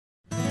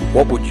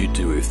What would you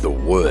do if the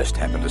worst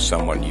happened to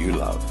someone you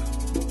love?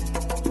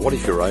 What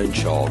if your own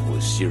child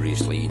was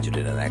seriously injured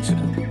in an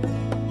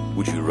accident?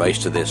 Would you race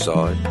to their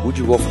side? Would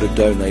you offer to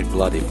donate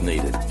blood if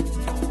needed?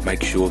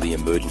 Make sure the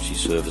emergency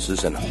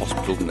services and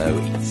hospital know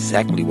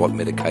exactly what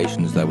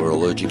medications they were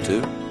allergic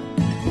to?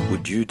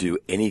 Would you do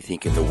anything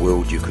in the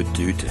world you could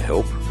do to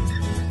help?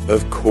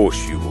 Of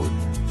course you would.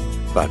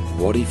 But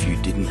what if you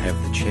didn't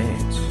have the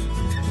chance?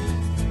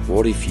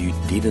 What if you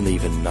didn't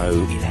even know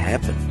it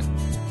happened?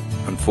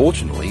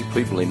 Unfortunately,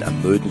 people in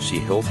emergency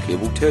healthcare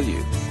will tell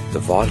you the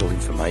vital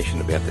information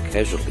about the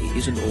casualty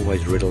isn't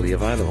always readily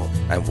available,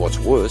 and what's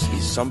worse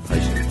is some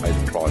patients pay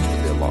the price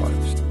with their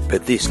lives.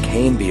 But this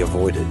can be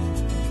avoided.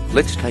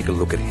 Let's take a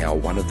look at how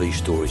one of these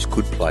stories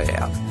could play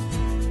out.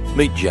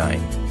 Meet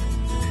Jane.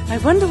 I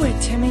wonder where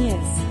Timmy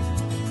is.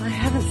 I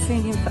haven't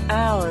seen him for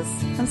hours.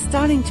 I'm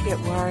starting to get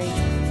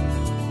worried.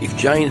 If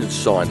Jane had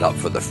signed up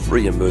for the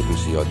free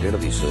emergency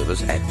identity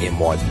service at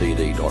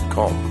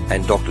nypd.com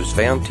and doctors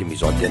found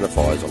Timmy's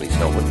identifiers on his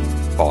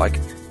helmet, bike,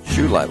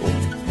 shoe label,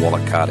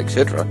 wallet card,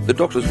 etc., the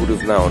doctors would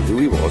have known who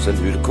he was and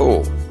who to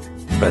call.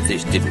 But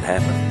this didn't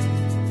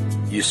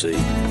happen. You see,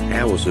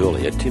 hours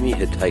earlier, Timmy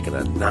had taken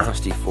a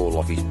nasty fall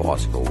off his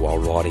bicycle while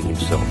riding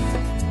himself.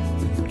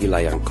 He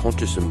lay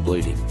unconscious and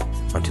bleeding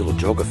until a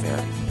jogger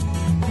found him.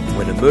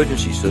 When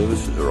emergency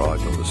services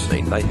arrived on the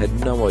scene, they had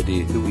no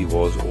idea who he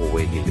was or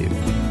where he lived.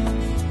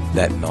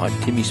 That night,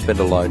 Timmy spent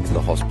alone in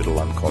the hospital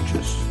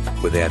unconscious,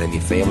 without any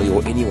family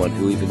or anyone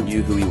who even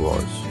knew who he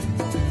was.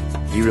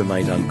 He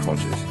remained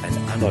unconscious and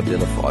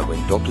unidentified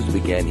when doctors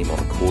began him on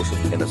a course of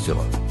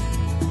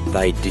penicillin.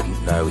 They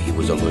didn't know he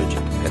was allergic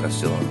to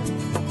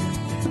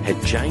penicillin.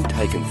 Had Jane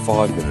taken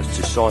 5 minutes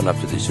to sign up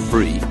to this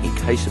free in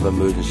case of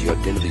emergency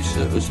identity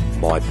service,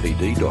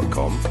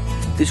 mypd.com,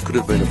 this could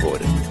have been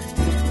avoided.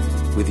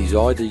 With his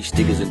ID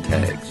stickers and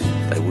tags,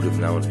 they would have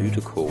known who to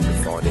call to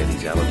find out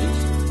his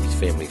allergies, his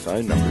family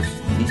phone numbers,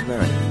 his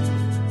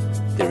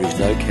name. There is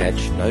no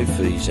catch, no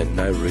fees and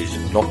no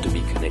reason not to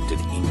be connected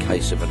in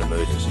case of an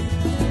emergency.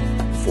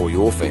 For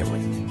your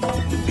family,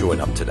 join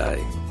up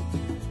today.